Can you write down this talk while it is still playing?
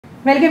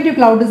Welcome to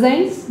Cloud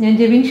Designs. I am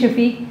Jevin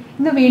Shafiq.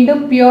 This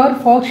is pure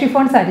folk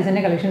chiffon sarees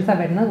collections.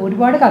 A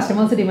lot of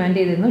customers demand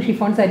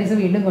chiffon sarees.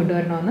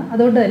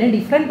 That's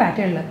different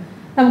patterns.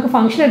 We have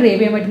functional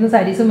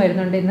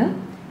sarees,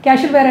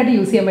 casual wear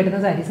use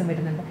sarees.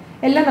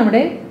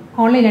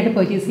 Online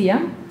purchase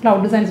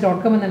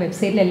clouddesigns.com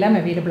website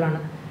available.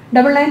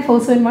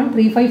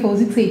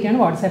 9947135468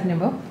 WhatsApp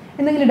number.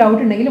 If you have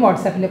doubt,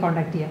 WhatsApp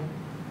contact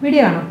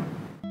video.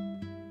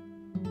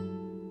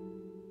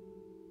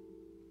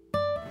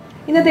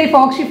 In the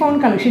folk chiffon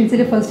collections,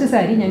 the first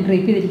saree I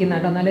drape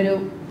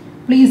a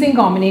pleasing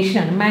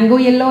combination. Mango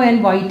yellow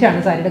and white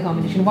saree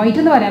combination. White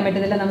is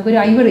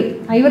ivory.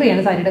 Ivory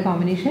is saree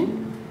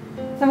combination.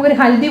 We have a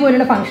healthy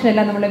function.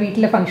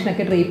 We function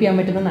drape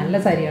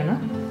saree.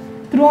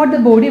 Throughout the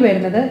body,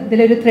 there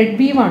is a thread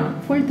weave.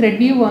 Full thread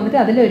weave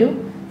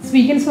is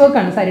Dzigns work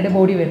saree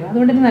body.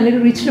 That is a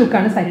rich look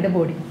saree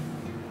body.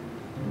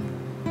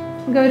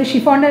 We have a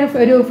chiffon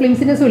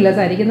flimsiness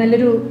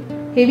saree.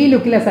 Heavy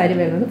look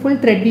saree full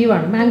thread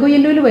weave. Mango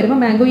yellow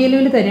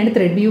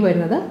thread weave.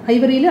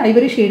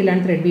 Ivory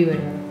shade thread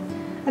weave.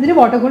 That is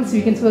water gold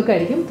Dzigns work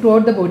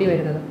throughout the body.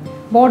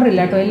 Border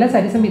all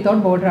sarees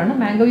without border.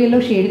 Mango yellow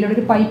shade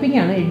piping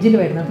edge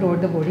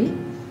throughout the body.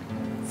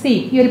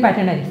 See, here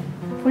pattern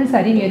full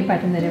saree here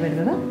pattern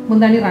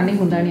Bhandhini running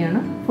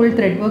Bhandhini full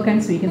thread work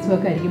and Dzigns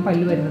work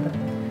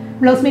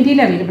blouse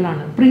material available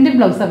printed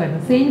blouse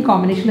same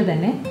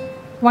combination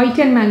white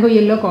and mango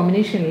yellow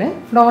combination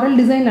floral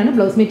design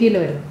blouse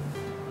material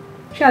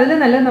but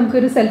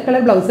that is self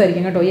color blouse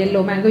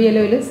yellow mango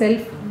yellow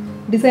self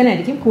design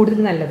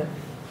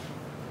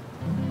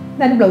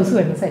that blouse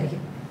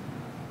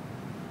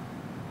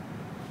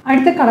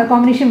the color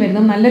combination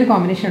is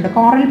combination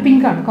coral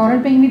pink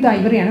with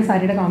ivory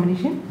saree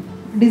combination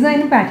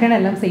design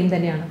pattern same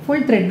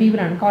full thread weave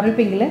coral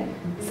pink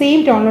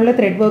same tone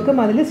thread work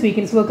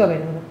Dzigns work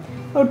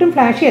ഒട്ടും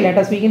flashy അല്ല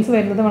കേട്ടോ സ്വീഗൻസ്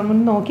വരുന്നത് നമ്മൾ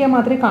നോക്കിയാൽ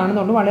മാത്രമേ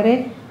കാണുന്നുള്ളൂ വളരെ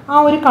ആ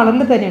ഒരു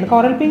കളറിൽ തന്നെയാണ്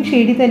കോറൽ പിങ്ക്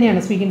ഷെയ്ഡിൽ തന്നെയാണ്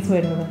സ്വീഗൻസ്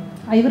വരുന്നത്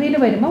ഐവറിയിൽ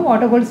വരുമ്പോൾ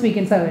വാട്ടർ ഗോൾഡ്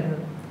സ്വീഗൻസ് ആണ്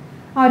വരുന്നത്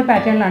ആ ഒരു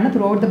പാറ്റേണിലാണ്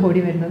ത്രൂ ഔട്ട് ദ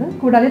ബോഡി വരുന്നത്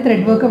കൂടാതെ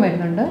ത്രെഡ് വർക്ക്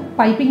വരുന്നുണ്ട്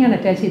പൈപ്പിംഗ് ആണ്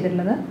അറ്റാച്ച്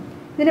ചെയ്തിട്ടുള്ളത്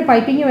ഇതിന്റെ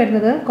പൈപ്പിംഗ്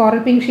വരുന്നത്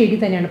കോറൽ പിങ്ക് ഷെയ്ഡിൽ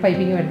തന്നെയാണ്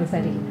പൈപ്പിംഗ് വരുന്നത്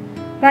സാരിക്ക്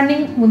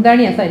റണ്ണിങ്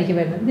മുന്താണിയാണ് സാരിക്ക്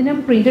വരുന്നത് ഇതിനും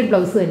പ്രിന്റഡ്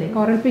ബ്ലൗസ് തന്നെ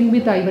കോറൽ പിങ്ക്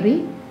വിത്ത് ഐവറി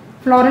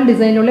ഫ്ലോറൽ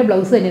ഡിസൈനിലുള്ള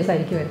ബ്ലൗസ് തന്നെ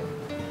സാരിക്ക് വരും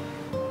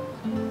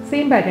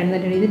സെയിം പാറ്റേൺ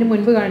തന്നെയാണ് ഇതിന്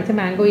മുൻപ് കാണിച്ച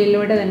മാംഗോ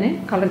യെല്ലോയുടെ തന്നെ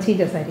colour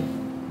change sari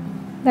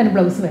Then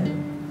blouse wear.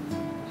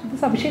 It is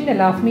sufficient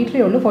half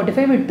meter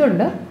 45 width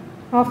and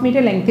half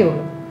meter length.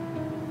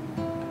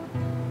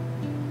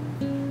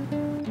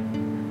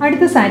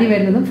 This saree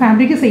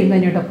fabric is same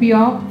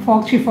pure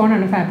folk chiffon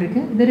and fabric.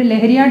 This is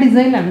leheria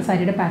design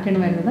saree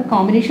pattern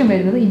combination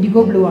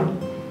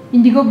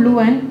indigo blue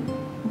and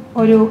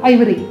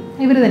ivory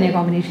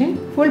combination.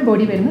 Full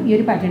body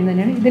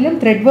pattern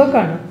thread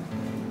work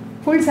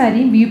full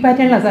saree weave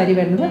pattern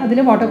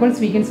saree watercolor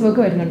Dzigns work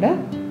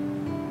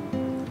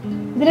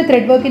this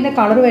thread work in the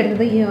color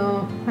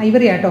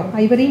ivory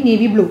ivory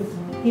navy blue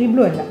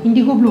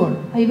indigo blue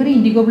ivory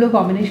indigo blue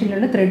combination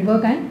thread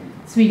work and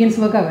Dzigns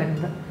work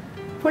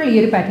full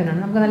ear pattern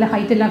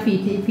height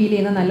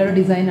feel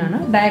design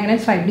diagonal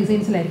stripe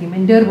designs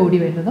entire body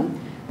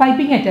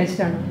piping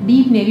attached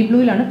deep navy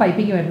blue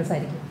piping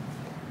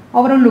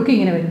overall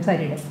looking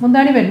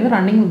Bhandhini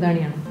running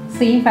Bhandhini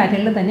same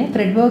pattern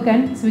thread work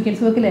and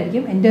Dzigns work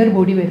entire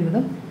body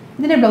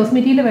this blouse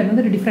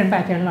material different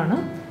pattern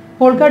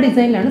polka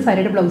design is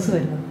saree blouse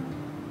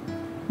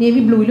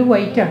navy blue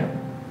white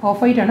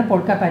off white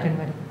polka pattern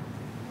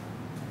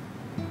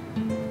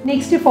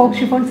next folk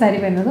chiffon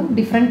saree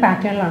different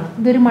pattern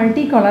this is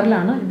multi-color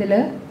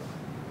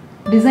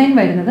design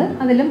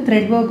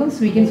thread work and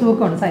Dzigns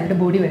work saree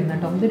body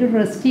this is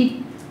rusty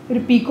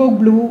peacock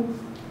blue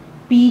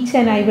peach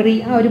and ivory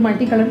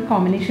multi-color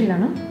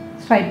combination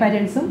stripe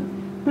patterns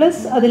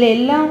plus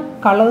all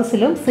colors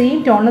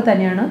same tone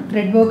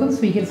thread work and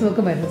Dzigns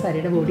work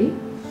saree body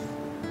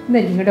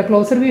then you get a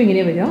closer view in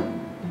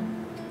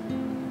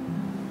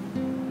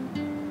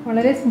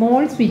a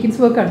small Dzigns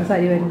work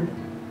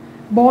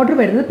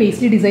border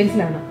paisley designs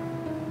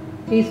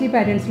paisley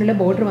patterns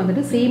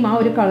border same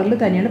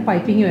color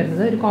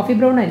piping coffee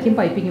brown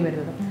piping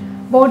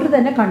border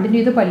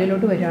continue the pallu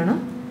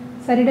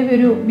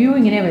view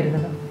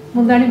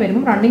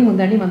Bhandhini running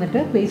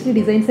Bhandhini paisley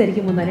designs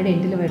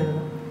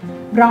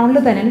brown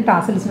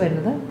tassels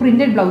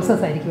printed blouses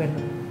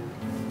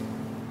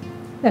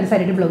then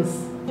saree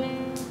blouse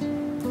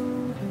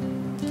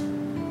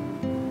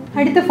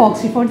the folk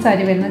chiffon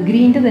saree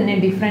green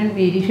different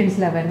variations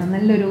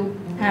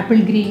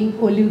apple green,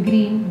 olive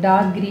green,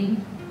 dark green,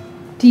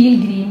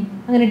 teal green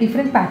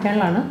different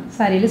pattern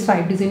saree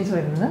stripe designs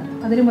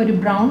that is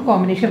brown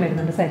combination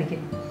saree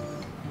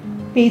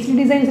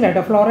paisley designs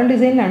floral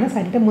design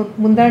saree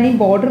Bhandhini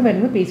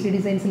border paisley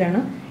designs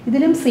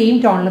this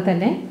same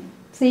tone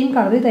same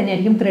color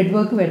thread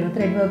work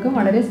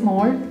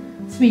small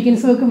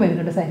Dzigns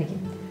work saree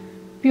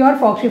pure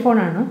folk chiffon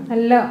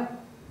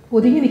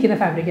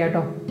fabric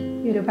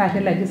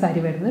pattern like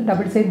saree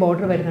double side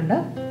border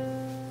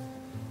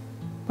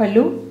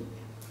pallu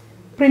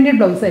printed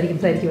blouse saree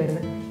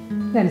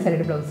ഇതാണ്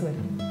സാരിയുടെ blouse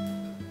വരുന്നത്.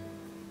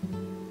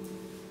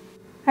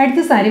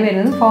 അടുത്ത സാരി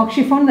വരുന്നത് folk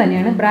chiffon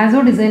തന്നെയാണ്. Brasso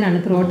ഡിസൈനാണ്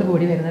through out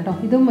body വരുന്നത് കേട്ടോ.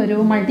 ഇതും ഒരു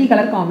മൾട്ടി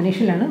കളർ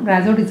കോമ്പിനേഷനിലാണ്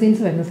ബ്രാസോ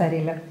ഡിസൈൻസ് വരുന്ന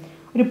സാരിയിൽ.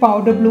 ഒരു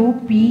പൗഡർ ബ്ലൂ,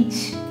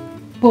 പീച്ച്,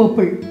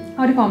 പേർപ്പിൾ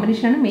ആ ഒരു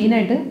കോമ്പിനേഷനാണ്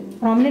മെയിനായിട്ട്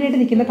പ്രോമിനൻ്റ് ആയിട്ട്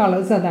നിൽക്കുന്ന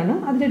കളേഴ്സ്. അതാണ്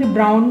അതിലൊരു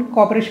brown,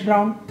 copperish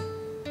brown,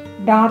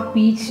 dark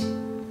peach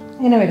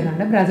അങ്ങനെ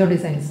വരുന്നുണ്ട് ബ്രാസോ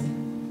ഡിസൈൻസ്.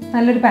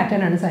 നല്ലൊരു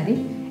പാറ്റേൺ ആണ് സാരി.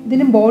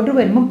 ഇതിന് ബോർഡർ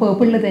വരുമ്പോൾ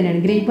പേർപ്പിളിൽ തന്നെയാണ്,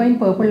 ഗ്രേപ്പ് വൈൻ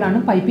പേർപ്പിളിലാണ്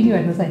പൈപ്പിംഗ്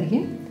വരുന്ന സാരിക്ക്.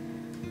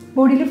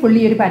 ബോഡിയിൽ ഫുള്ളി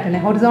ഈ ഒരു പാറ്റേൺ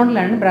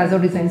ഹൊറിസോണ്ടലാണ് ബ്രാസോ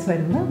ഡിസൈൻസ്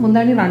വരുന്നത്.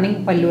 മുന്താണി റണ്ണിങ്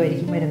പല്ലു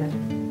ആയിരിക്കും വരുന്നത്.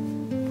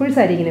 ഫുൾ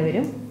സാരി ഇങ്ങനെ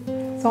വരും.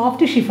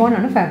 സോഫ്റ്റ് ഷിഫോൺ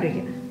ആണ് ഫാബ്രിക്.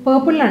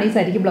 പേർപ്പിളിലാണ് ഈ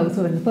സാരിക്ക് ബ്ലൗസ്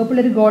വരുന്നത്. പേർപ്പിൾ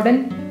ഒരു ഗോൾഡൻ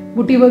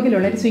ബുട്ടി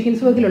വർക്കിലുള്ള, ഒരു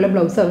സ്വീക്വൻസ് വർക്കിലുള്ള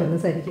ബ്ലൗസാണ്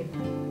വരുന്നത് സാരിക്ക്.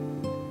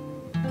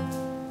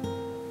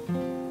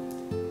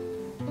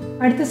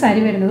 അടുത്ത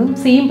സാരി വരുന്നതും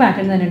സെയിം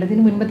പാറ്റേൺ തന്നെയുണ്ട്.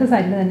 ഇതിന് മുൻപത്തെ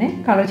സാരിയിൽ തന്നെ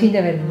കളർ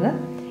ചേഞ്ചാണ് വരുന്നത്.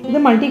 ഇത്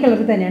മൾട്ടി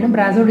കളറിൽ തന്നെയാണ്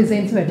ബ്രാസോ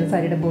ഡിസൈൻസ് വരുന്നത്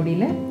സാരിയുടെ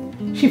ബോഡിയിൽ.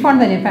 ഷിഫോൺ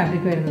തന്നെയാണ്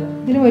ഫാബ്രിക് വരുന്നത്.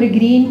 ഇതിന് ഒരു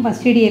ഗ്രീൻ,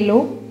 മസ്റ്റേർഡ് യെല്ലോ,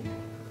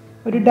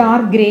 ഒരു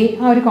ഡാർക്ക് ഗ്രേ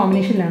ആ ഒരു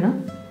കോമ്പിനേഷനിലാണ്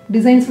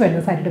ഡിസൈൻസ്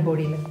വരുന്നത് സാരിയുടെ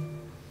ബോഡിയിൽ.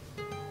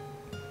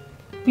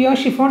 പ്യുവർ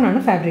ഷിഫോൺ ആണ്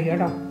ഫാബ്രിക്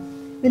കേട്ടോ.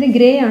 ഇതിന്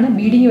ഗ്രേ ആണ്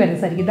ബീഡിങ്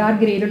വരുന്നത് സാരിക്ക്. ഡാർക്ക്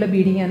ഗ്രേയിലുള്ള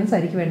ബീഡിങ് ആണ്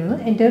സാരിക്ക് വരുന്നത്.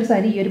 എൻറ്റയർ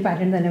സാരി ഈ ഒരു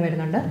പാറ്റേൺ തന്നെ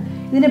വരുന്നുണ്ട്.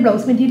 ഇതിൻ്റെ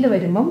ബ്ലൗസ് മെറ്റീരിയൽ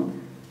വരുമ്പം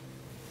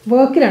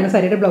വർക്കിലാണ്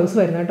സാരിയുടെ ബ്ലൗസ്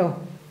വരുന്നത് കേട്ടോ.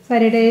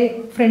 സാരിയുടെ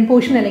ഫ്രണ്ട്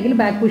പോർഷൻ അല്ലെങ്കിൽ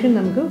ബാക്ക് പോർഷൻ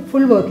നമുക്ക്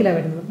ഫുൾ വർക്കിലാണ്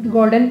വരുന്നത്.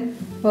 ഗോൾഡൻ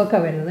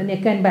വർക്കാണ് വരുന്നത്,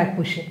 നെക്ക് ആൻഡ് ബാക്ക്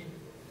പോർഷൻ.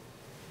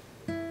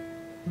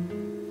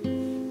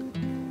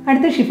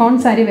 അടുത്ത ഷിഫോൺ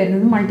സാരി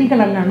വരുന്നത് മൾട്ടി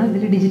കളറിലാണ്.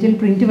 ഇതിൽ ഡിജിറ്റൽ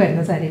പ്രിൻറ്റ്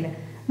വരുന്ന സാരിയിൽ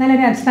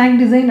നല്ലൊരു അബ്സ്ട്രാക്ട്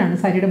ഡിസൈനാണ്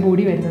സാരിയുടെ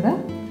ബോഡി വരുന്നത്.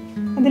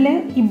 അതിൽ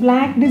ഈ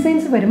ബ്ലാക്ക്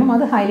ഡിസൈൻസ് വരുമ്പം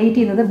അത് ഹൈലൈറ്റ്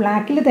ചെയ്യുന്നത്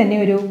ബ്ലാക്കിൽ തന്നെ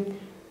ഒരു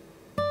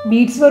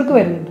ബീഡ്സ് വർക്ക്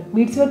വരുന്നുണ്ട്.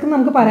 ബീഡ്സ് വർക്ക്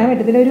നമുക്ക് പറയാൻ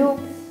പറ്റത്തില്ല, ഒരു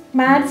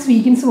മാറ്റ്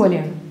സ്വീക്വൻസ്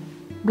പോലെയാണ്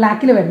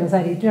ബ്ലാക്കിൽ വരുന്ന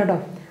സാരി കേട്ടോ.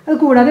 അത്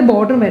കൂടാതെ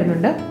ബോർഡർ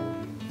വരുന്നുണ്ട്.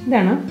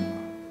 ഇതാണ്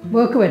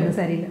വർക്ക് വരുന്ന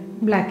സാരിയിൽ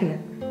ബ്ലാക്കിൽ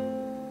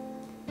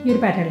ഈ ഒരു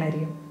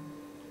പാറ്റേണിലായിരിക്കും.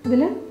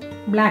 അതിൽ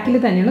ബ്ലാക്കിൽ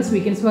തന്നെയുള്ള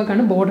സ്വീക്വൻസ്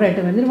വർക്കാണ് ബോർഡർ ആയിട്ട്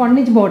വരുന്നത്. ഒരു 1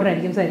 ഇഞ്ച് ബോർഡർ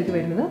ആയിരിക്കും സാരിക്ക്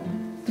വരുന്നത്.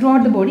 ത്രൂ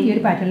ഔട്ട് ദ ബോഡി ഈ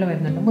ഒരു പാറ്റേണിൽ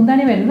വരുന്നുണ്ട്.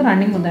 മുന്താണി വരുന്നത്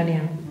റണ്ണിങ്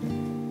മുന്താണിയാണ്.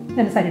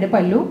 ഇതാണ് സാരിയുടെ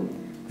പല്ലു.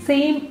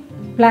 സെയിം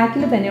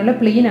ബ്ലാക്കിൽ തന്നെയുള്ള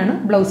പ്ലെയിൻ ആണ്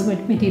ബ്ലൗസ്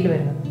മെറ്റീരിയൽ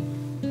വരുന്നത്.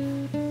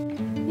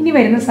 ഇനി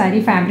വരുന്ന സാരി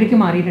ഫാബ്രിക്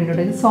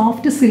മാറിയിട്ടുണ്ട്. ഇത്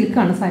സോഫ്റ്റ്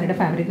സിൽക്കാണ് സാരിയുടെ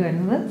ഫാബ്രിക്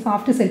വരുന്നത്.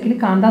 സോഫ്റ്റ് സിൽക്കിൽ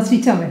കാന്ത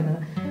സ്റ്റിച്ചാണ് വരുന്നത്.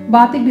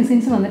 ബാത്തിക്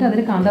ഡിസൈൻസ് വന്നിട്ട്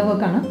അതിൽ കാന്ത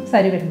വർക്കാണ്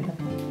സാരി വരുന്നത്.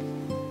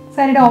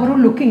 സാരിയുടെ ഓവറോൾ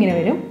ലുക്ക് ഇങ്ങനെ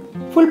വരും.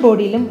 ഫുൾ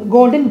ബോഡിയിലും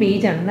ഗോൾഡൻ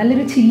ബേജ് ആണ്.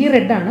 നല്ലൊരു ചില്ലി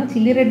റെഡ് ആണ്.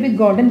 Chilli read with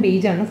golden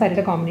beige ആണ്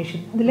സാരിയുടെ കോമ്പിനേഷൻ.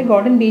 അതിൽ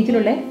ഗോൾഡൻ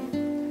ബേജിലുള്ള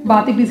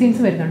ബാത്തിക്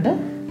ഡിസൈൻസ് വരുന്നുണ്ട്.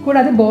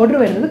 കൂടാതെ ബോർഡർ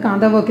വരുന്നത്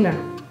കാന്ത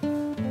വർക്കിലാണ്,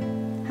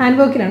 ഹാൻഡ്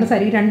വർക്കിലാണ്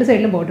സാരി രണ്ട്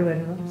സൈഡിലും ബോർഡർ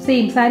വരുന്നത്.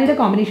 സെയിം സാരിയുടെ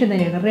കോമ്പിനേഷൻ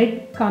തന്നെയാണ്. റെഡ്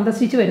കാന്ത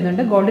സ്റ്റിച്ച്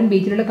വരുന്നുണ്ട്, ഗോൾഡൻ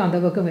ബേജിലുള്ള കാന്ത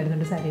വർക്ക്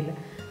വരുന്നുണ്ട് സാരിയിൽ.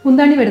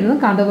 മുന്താണി വരുന്നത്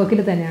കാന്ത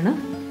വർക്കിൽ തന്നെയാണ്.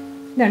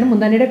 ഇതാണ്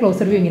മുന്താണിയുടെ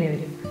ക്ലോസർ വ്യൂ ഇങ്ങനെ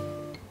വരും.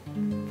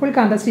 ഫുൾ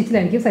കാന്ത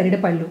സ്റ്റിച്ചിലായിരിക്കും സാരിയുടെ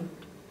പല്ലു.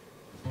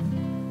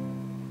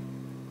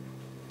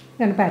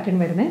 ഇതാണ് പാറ്റേൺ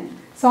വരുന്നത്.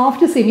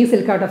 Soft semi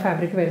silk out of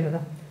fabric വരുന്നത്.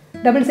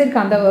 Double side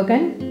kantha work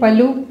and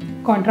പല്ലു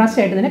കോൺട്രാസ്റ്റ്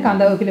ആയിട്ട് തന്നെ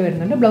കാന്ത വർക്കിൽ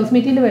വരുന്നുണ്ട്. ബ്ലൗസ്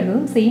മെറ്റീരിയൽ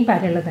വരുന്നതും സെയിം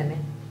പാറ്റേണിൽ തന്നെ.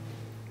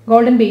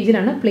 ഗോൾഡൻ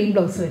ബേജിലാണ് പ്ലെയിൻ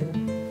ബ്ലൗസ് വരുന്നത്.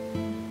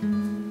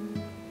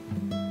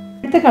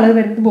 അടുത്ത കളർ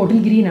വരുന്നത് ബോട്ടിൽ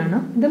ഗ്രീൻ ആണ്.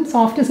 ഇതും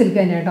സോഫ്റ്റ് സിൽക്ക്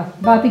തന്നെ കേട്ടോ.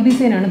 ബാത്തിക്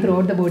ഡിസൈൻ ആണ് ത്രൂ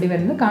ഔട്ട് ദ ബോഡി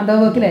വരുന്നത്. കാന്ത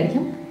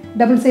വർക്കിലായിരിക്കും.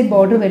 ഡബിൾ സൈഡ്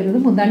ബോർഡർ വരുന്നത്,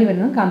 മുന്താണി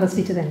വരുന്നത് കാന്ത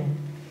സ്റ്റിച്ച് തന്നെയാണ്.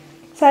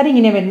 സാരി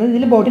ഇങ്ങനെ വരുന്നത്.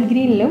 ഇതിൽ ബോട്ടിൽ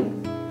ഗ്രീനിലും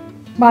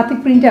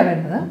ബാത്തിക് പ്രിൻ്റാണ്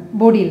വരുന്നത്.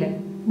 ബോഡിയിൽ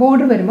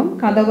ബോർഡർ വരുമ്പം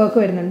കാന്ത വർക്ക്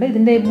വരുന്നുണ്ട്.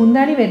 ഇതിൻ്റെ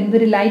മുന്താണി വരുന്നത്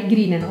ഒരു ലൈറ്റ്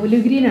ഗ്രീനാണ്,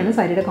 ഒലിവ് ഗ്രീനാണ്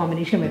സാരിയുടെ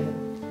കോമ്പിനേഷൻ വരുന്നത്.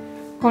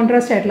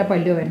 കോൺട്രാസ്റ്റ് ആയിട്ടുള്ള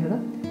പല്ലു വരുന്നത്.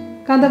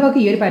 കാന്ത വർക്ക്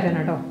ഈ ഒരു പാറ്റേൺ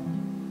കേട്ടോ.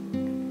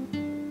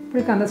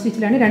 ഇപ്പോൾ കാന്ത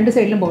സ്റ്റിച്ചിലാണ് രണ്ട്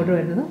സൈഡിലും ബോർഡർ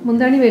വരുന്നത്.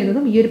 മുന്താണി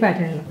വരുന്നതും ഈ ഒരു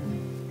പാറ്റേണിലാണ്.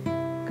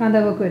 കാന്ത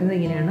വർക്ക് വരുന്നത്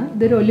ഇങ്ങനെയാണ്.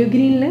 ഇതൊരു ഒലിവ്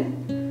ഗ്രീനിൽ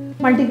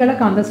മൾട്ടി കളർ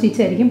കാന്ത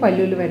സ്റ്റിച്ച് ആയിരിക്കും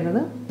പല്ലുവിൽ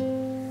വരുന്നത്.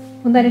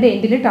 മുന്താണിയുടെ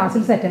എൻഡിൽ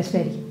ടാസിൽസ് അറ്റാച്ച്ഡ്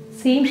ആയിരിക്കും.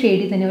 സെയിം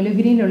ഷെയ്ഡിൽ തന്നെ ഒലിവ്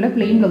ഗ്രീനിലുള്ള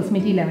പ്ലെയിൻ ബ്ലൗസ്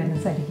മെറ്റീരിയലാണ്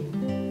വരുന്നത് സാരിക്ക്.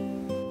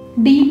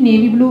 ഡീപ്പ്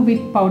നേവി ബ്ലൂ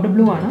വിത്ത് പൗഡർ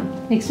ബ്ലൂ ആണ്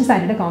നെക്സ്റ്റ്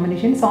സാരിയുടെ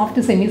കോമ്പിനേഷൻ.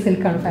 Soft semi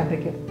സിൽക്കാണ്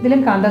fabric.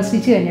 ഇതിലും കാന്ത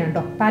സ്റ്റിച്ച് തന്നെയാണ്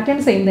കേട്ടോ. പാറ്റേൺ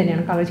സെയിം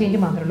തന്നെയാണ്, കളർ ചേഞ്ച്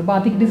മാത്രമേ ഉള്ളൂ.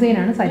 ബാത്തിക്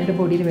ഡിസൈനാണ് സാരിയുടെ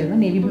ബോഡിയിൽ വരുന്നത്.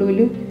 Navy ബ്ലൂവിൽ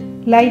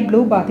light blue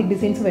batik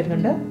designs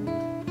വരുന്നുണ്ട്.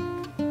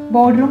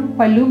 ബോർഡറും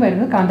പല്ലുവും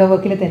വരുന്നത് കാന്ത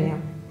വർക്കിൽ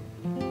തന്നെയാണ്.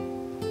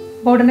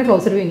 ബോർഡറിൻ്റെ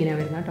ക്ലോസർ വ്യൂ ഇങ്ങനെയാണ്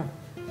വരുന്നത് കേട്ടോ.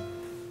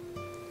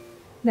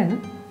 ഇതാണ്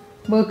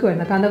വർക്ക്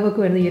വരുന്നത്. കാന്ത വർക്ക്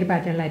വരുന്നത് ഈ ഒരു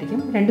പാറ്റേണിലായിരിക്കും.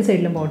 രണ്ട്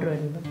സൈഡിലും ബോർഡർ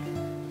വരുന്നത്.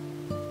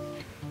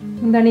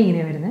 എന്താണ്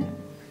ഇങ്ങനെ വരുന്നത്.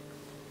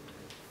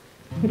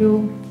 ഒരു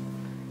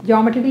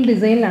ജോമെട്രിക്കൽ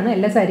ഡിസൈനിലാണ്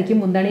എല്ലാ സാരിക്കും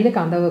മുന്താണിയിൽ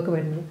കാന്ത വർക്ക്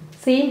വരുന്നത്.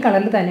 സെയിം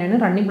കളറിൽ തന്നെയാണ്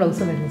റണ്ണിങ്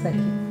ബ്ലൗസ് വരുന്നത്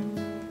സാരിക്ക്.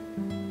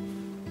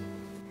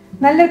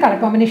 നല്ലൊരു കളർ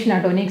കോമ്പിനേഷൻ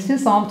ആട്ടോ. നെക്സ്റ്റ്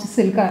സോഫ്റ്റ്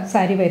സിൽക്ക്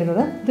സാരി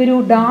വരുന്നത്. ഇതൊരു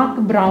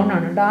ഡാർക്ക് ബ്രൗൺ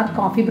ആണ്. ഡാർക്ക്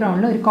കോഫി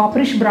ബ്രൗണിൽ ഒരു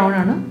കോപ്പറിഷ് ബ്രൗൺ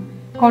ആണ്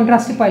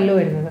കോൺട്രാസ്റ്റ് പല്ലു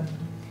വരുന്നത്.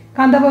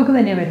 കാന്ത വർക്ക്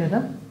തന്നെയാണ് വരുന്നത്.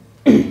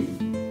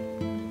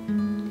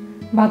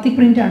 ബാത്തിക്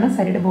പ്രിൻ്റ് ആണ്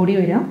സാരിയുടെ ബോഡി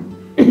വരിക.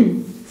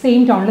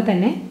 സെയിം ടോണിൽ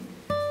തന്നെ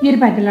ഈ ഒരു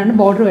പാറ്റേണിലാണ്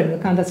ബോർഡർ വരുന്നത്.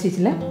 കാന്ത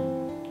സ്റ്റിച്ചിൽ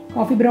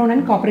coffee brown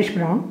and copperish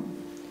brown.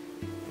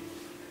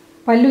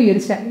 പല്ലു ഈ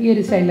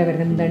ഒരു സ്റ്റൈലിലാണ്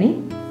വരുന്നത്. മുന്താണി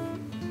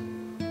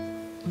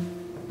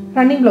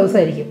റണ്ണിങ് ബ്ലൗസ്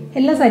ആയിരിക്കും.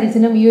 എല്ലാ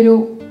സാരീസിനും ഈ ഒരു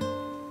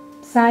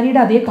സാരിയുടെ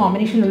അതേ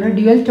കോമ്പിനേഷനിലുള്ള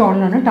ഡ്യുവൽ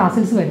ടോണിലാണ്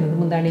ടാസിൽസ് വരുന്നത്.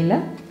 മുന്താണിയിൽ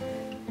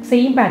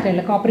സെയിം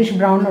പാറ്റേണിൽ കോപ്പറിഷ്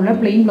ബ്രൗണിലുള്ള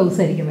പ്ലെയിൻ ബ്ലൗസ്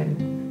ആയിരിക്കും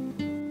വരുന്നത്.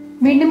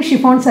 വീണ്ടും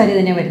ഷിഫോൺ സാരി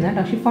തന്നെ വരുന്നത്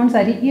കേട്ടോ. ഷിഫോൺ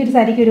സാരി ഈ ഒരു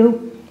സാരിക്ക് ഒരു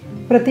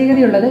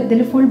പ്രത്യേകതയുള്ളത്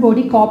ഇതിൽ ഫുൾ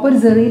ബോഡി കോപ്പർ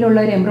ജെറിയിലുള്ള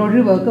ഒരു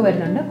എംബ്രോയ്ഡറി വർക്ക്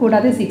വരുന്നുണ്ട്.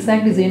 കൂടാതെ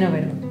സിക്സാക് ഡിസൈനാണ്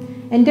വരുന്നത്.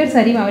 എൻ്റെ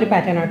സാരിയും ആ ഒരു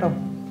പാറ്റേൺ ആട്ടോ.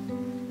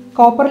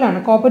 കോപ്പറിലാണ്,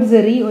 കോപ്പർ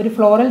ജെറി ഒരു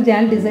ഫ്ലോറൽ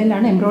ജാൽ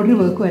ഡിസൈനിലാണ് എംബ്രോയ്ഡറി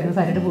വർക്ക് വരുന്നത്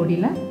സാരിയുടെ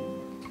ബോഡിയിൽ.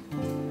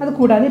 അത്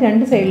കൂടാതെ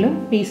രണ്ട് സൈഡിലും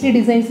പേസ്ട്രി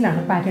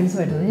ഡിസൈൻസിലാണ് പാറ്റേൺസ്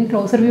വരുന്നത്. ഞാൻ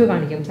ക്ലോസർ വ്യൂ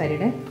കാണിക്കാം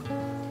സാരിയുടെ.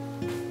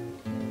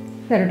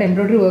 സാരിയുടെ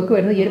എംബ്രോയ്ഡറി വർക്ക്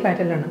വരുന്നത് ഈ ഒരു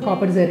പാറ്റേണിലാണ്,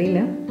 കോപ്പർ ജെറിയിൽ.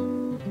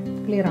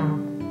 ക്ലിയർ ആണോ?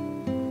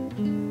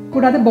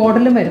 കൂടാതെ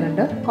ബോർഡറിലും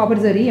വരുന്നുണ്ട്, കോപ്പർ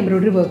ജെറി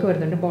എംബ്രോയ്ഡറി വർക്ക്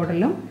വരുന്നുണ്ട്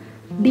ബോർഡറിലും.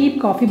 ഡീപ്പ്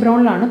കോഫി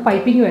ബ്രൗണിലാണ്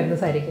പൈപ്പിംഗ് വരുന്നത്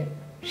സാരിക്ക്.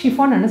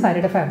 ഷിഫോൺ ആണ്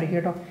സാരിയുടെ ഫാബ്രിക്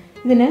കേട്ടോ.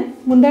 ഇതിന്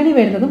മുന്താണി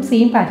വരുന്നതും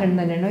സെയിം പാറ്റേൺ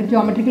തന്നെയാണ്, ഒരു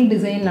ജോമെട്രിക്കൽ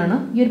ഡിസൈനിലാണ്.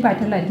 ഈ ഒരു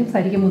പാറ്റേണിലായിരിക്കും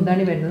സാരിക്ക്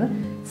മുന്താണി വരുന്നത്.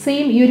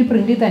 സെയിം ഈ ഒരു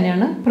പ്രിൻറ്റിൽ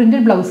തന്നെയാണ്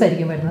പ്രിൻറ്റഡ് ബ്ലൗസ്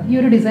ആയിരിക്കും വരുന്നത്. ഈ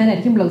ഒരു ഡിസൈൻ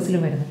ആയിരിക്കും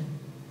ബ്ലൗസിലും വരുന്നത്.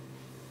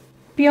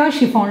 പ്യുവർ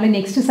ഷിഫോണിൽ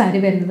നെക്സ്റ്റ് സാരി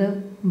വരുന്നത്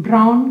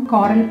brown,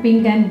 coral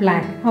pink and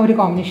black ആ ഒരു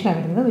കോമ്പിനേഷനാണ്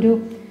വരുന്നത്. ഒരു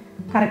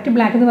കറക്റ്റ്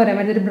ബ്ലാക്ക് എന്ന് പറയാൻ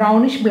പറ്റുന്നത് ഒരു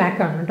ബ്രൗണിഷ്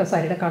ബ്ലാക്ക് ആണ് കേട്ടോ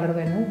സാരിയുടെ കളർ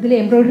വരുന്നത്. ഇതിൽ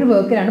എംബ്രോയ്ഡറി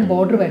വർക്കിലാണ്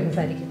ബോർഡർ വരുന്നത്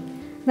സാരിക്ക്.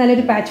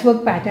 നല്ലൊരു പാച്ച്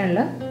വർക്ക് പാറ്റേണിൽ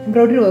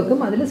എംബ്രോയ്ഡറി വർക്കും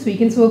അതിൽ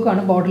സ്വീക്വൻസ്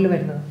വർക്കുമാണ് ബോർഡറിൽ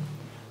വരുന്നത്.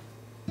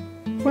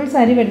 ഫുൾ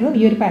സാരി വരുന്നത്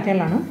ഈ ഒരു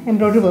പാറ്റേണിലാണ്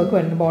എംബ്രോയ്ഡറി വർക്ക്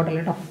വരുന്നത് ബോർഡറിൽ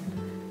കേട്ടോ.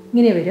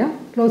 ഇങ്ങനെ വരിക,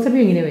 ക്ലോസർ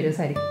വ്യൂ ഇങ്ങനെ വരും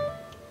സാരി.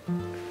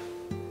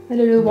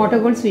 അതിലൊരു വാട്ടർ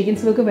ഗോൾഡ്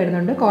സ്വീക്വൻസ് വർക്ക്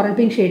വരുന്നുണ്ട്. കോറൽ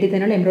പിങ്ക് ഷെയ്ഡിൽ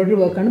തന്നെയുള്ള എംബ്രോയ്ഡറി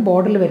വർക്കാണ്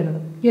ബോർഡറിൽ വരുന്നത്,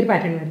 ഈ ഒരു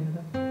പാറ്റേൺ വരുന്നത്.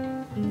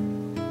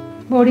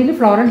 ബോഡിയിൽ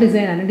ഫ്ലോറൽ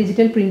ഡിസൈനാണ്,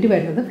 ഡിജിറ്റൽ പ്രിൻറ്റ്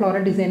വരുന്നത്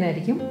ഫ്ലോറൽ ഡിസൈൻ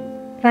ആയിരിക്കും.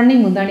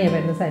 റണ്ണിങ് മുന്താണിയാണ്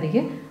വരുന്നത്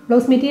സാരിക്ക്.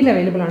 ബ്ലൗസ് മെറ്റീരിയൽ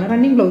അവൈലബിൾ ആണ്,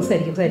 റണ്ണിങ് ബ്ലൗസ്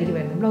ആയിരിക്കും സാരിക്ക്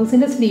വരുന്നത്.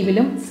 ബ്ലൗസിൻ്റെ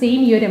സ്ലീവിലും സെയിം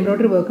ഈ ഒരു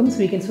എംബ്രോയ്ഡറി വർക്കും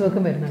സ്വീക്വൻസ്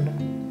വർക്കും വരുന്നുണ്ട്.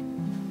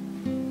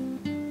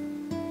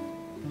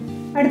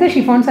 അടുത്ത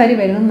ഷിഫോൺ സാരി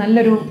വരുന്നത്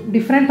നല്ലൊരു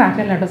ഡിഫറെൻറ്റ്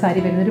പാറ്റേണിലാട്ടോ സാരി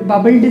വരുന്നത്. ഒരു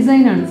ബബിൾ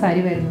ഡിസൈനാണ്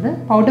സാരി വരുന്നത്.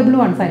 പൗഡർ ബ്ലൂ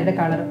ആണ് സാരിയുടെ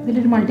കളർ.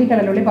 ഇതിലൊരു മൾട്ടി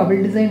കളറിലുള്ള ബബിൾ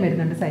ഡിസൈൻ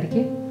വരുന്നുണ്ട്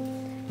സാരിക്ക്.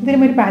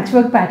 ഇതിലും ഒരു പാച്ച്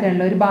വർക്ക്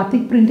പാറ്റേണിലുള്ള ഒരു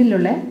ബാത്തിക്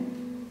പ്രിൻറ്റിലുള്ള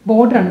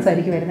ബോർഡറാണ്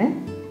സാരിക്ക് വരുന്നത്.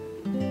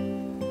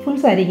 ഫുൾ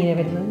സാരി ഇങ്ങനെ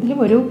വരുന്നത്. ഇതിലും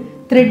ഒരു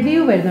ത്രെഡ്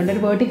വീവ് വരുന്നുണ്ട്,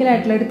 ഒരു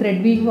വെർട്ടിക്കലായിട്ടുള്ള ഒരു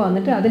ത്രെഡ് വീവ്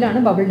വന്നിട്ട് അതിലാണ്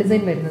ബബിൾ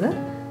ഡിസൈൻ വരുന്നത്.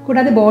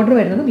 കൂടാതെ ബോർഡർ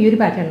വരുന്നതും ഈ ഒരു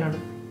പാറ്റേണിലാണ്.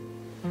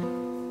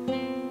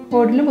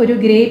 ബോർഡറിലും ഒരു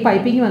ഗ്രേ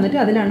പൈപ്പിംഗ് വന്നിട്ട്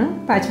അതിലാണ്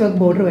പാച്ച് വർക്ക്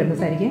ബോർഡർ വരുന്നത്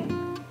സാരിക്ക്.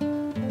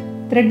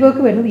 ത്രെഡ്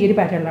വർക്ക് വരുന്നത് ഈ ഒരു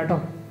പാറ്റേണിലാണ് കേട്ടോ.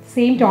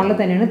 സെയിം ടോണിൽ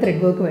തന്നെയാണ്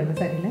ത്രെഡ് വർക്ക് വരുന്നത്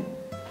സാരിയിൽ.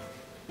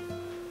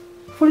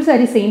 ഫുൾ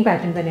സാരി സെയിം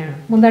പാറ്റേൺ തന്നെയാണ്.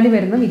 മുന്താണി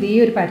വരുന്നതും ഇതേ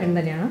ഒരു പാറ്റേൺ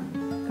തന്നെയാണ്.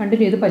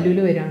 കണ്ടിന്യൂ ചെയ്ത് പല്ലുവിൽ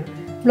വരികയാണ്.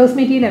 ബ്ലൗസ്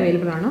മെറ്റീരിയൽ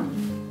അവൈലബിൾ ആണ്.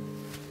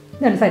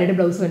 ഇതാണ് സാരിയുടെ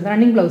ബ്ലൗസ് വരുന്നത്.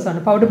 റണ്ണിങ് ബ്ലൗസാണ്,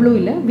 പൗഡർ ബ്ലൂ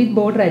ഇല്ല, വിത്ത്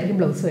ബോർഡർ ആയിരിക്കും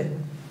ബ്ലൗസ് വരുന്നത്.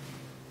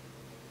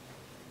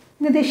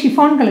 ഇന്നത്തെ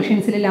ഷിഫോൺ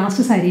കളക്ഷൻസിൽ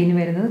ലാസ്റ്റ് സാരിന്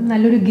വരുന്നത്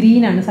നല്ലൊരു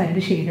ഗ്രീനാണ്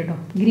സാരിയുടെ ഷെയ്ഡ് കേട്ടോ.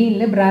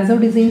 ഗ്രീനിൽ ബ്രാസോ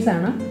ഡിസൈൻസ്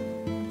ആണ്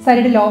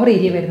സാരിയുടെ ലോവർ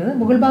ഏരിയ വരുന്നത്.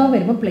 മുകൾ ഭാഗം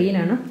വരുമ്പോൾ പ്ലെയിൻ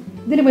ആണ്.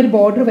 ഇതിലും ഒരു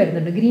ബോർഡർ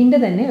വരുന്നുണ്ട്, ഗ്രീനിൻ്റെ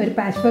തന്നെ ഒരു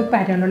പാച്ച് വർക്ക്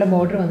പാറ്റേണിലുള്ള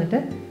ബോർഡർ വന്നിട്ട്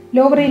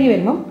ലോവർ ഏരിയ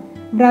വരുമ്പം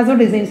ബ്രാസോ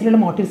ഡിസൈൻസിലുള്ള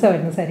മോട്ടീവ്സാണ്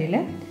വരുന്നത് സാരിയിൽ.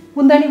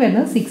 മുന്താണി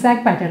വരുന്നത്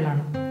സിക്സാക്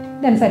പാറ്റേണിലാണ്.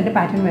 ഇതാണ് സാരിയുടെ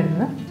പാറ്റേൺ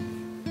വരുന്നത്.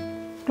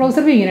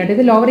 ക്ലോസർ വ്യൂ ഇങ്ങനെയായിട്ട്,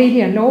 ഇത് ലോവർ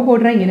ഏരിയ ആണ്, ലോ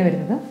ബോർഡറാണ് ഇങ്ങനെ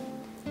വരുന്നത്.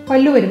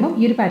 പല്ലു വരുമ്പോൾ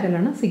ഈ ഒരു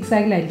പാറ്റേണിലാണ്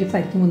സിക്സാഗിലായിരിക്കും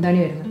സാരിക്ക് മുന്താണി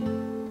വരുന്നത്.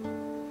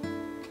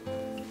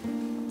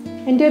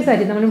 എൻ്റെ ഒരു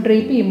സാരി നമ്മൾ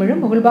ഡ്രേപ്പ് ചെയ്യുമ്പോഴും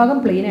മുകൾ ഭാഗം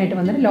പ്ലെയിൻ ആയിട്ട്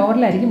വന്നിട്ട്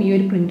ലോവറിലായിരിക്കും ഈ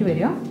ഒരു പ്രിൻറ്റ്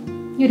വരിക,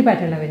 ഈ ഒരു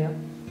പാറ്റേണിലാണ് വരിക.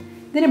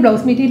 ഇതിന്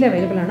ബ്ലൗസ് മെറ്റീരിയൽ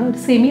അവൈലബിൾ ആണ്. ഒരു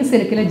സെമി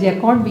സിൽക്കിലെ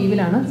ജക്കോട്ട്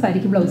വീവിലാണ്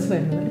സാരിക്ക് ബ്ലൗസ്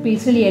വരുന്നത്. ഒരു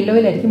പേസ്റ്റൽ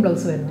യെല്ലോയിലായിരിക്കും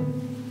ബ്ലൗസ് വരുന്നത്.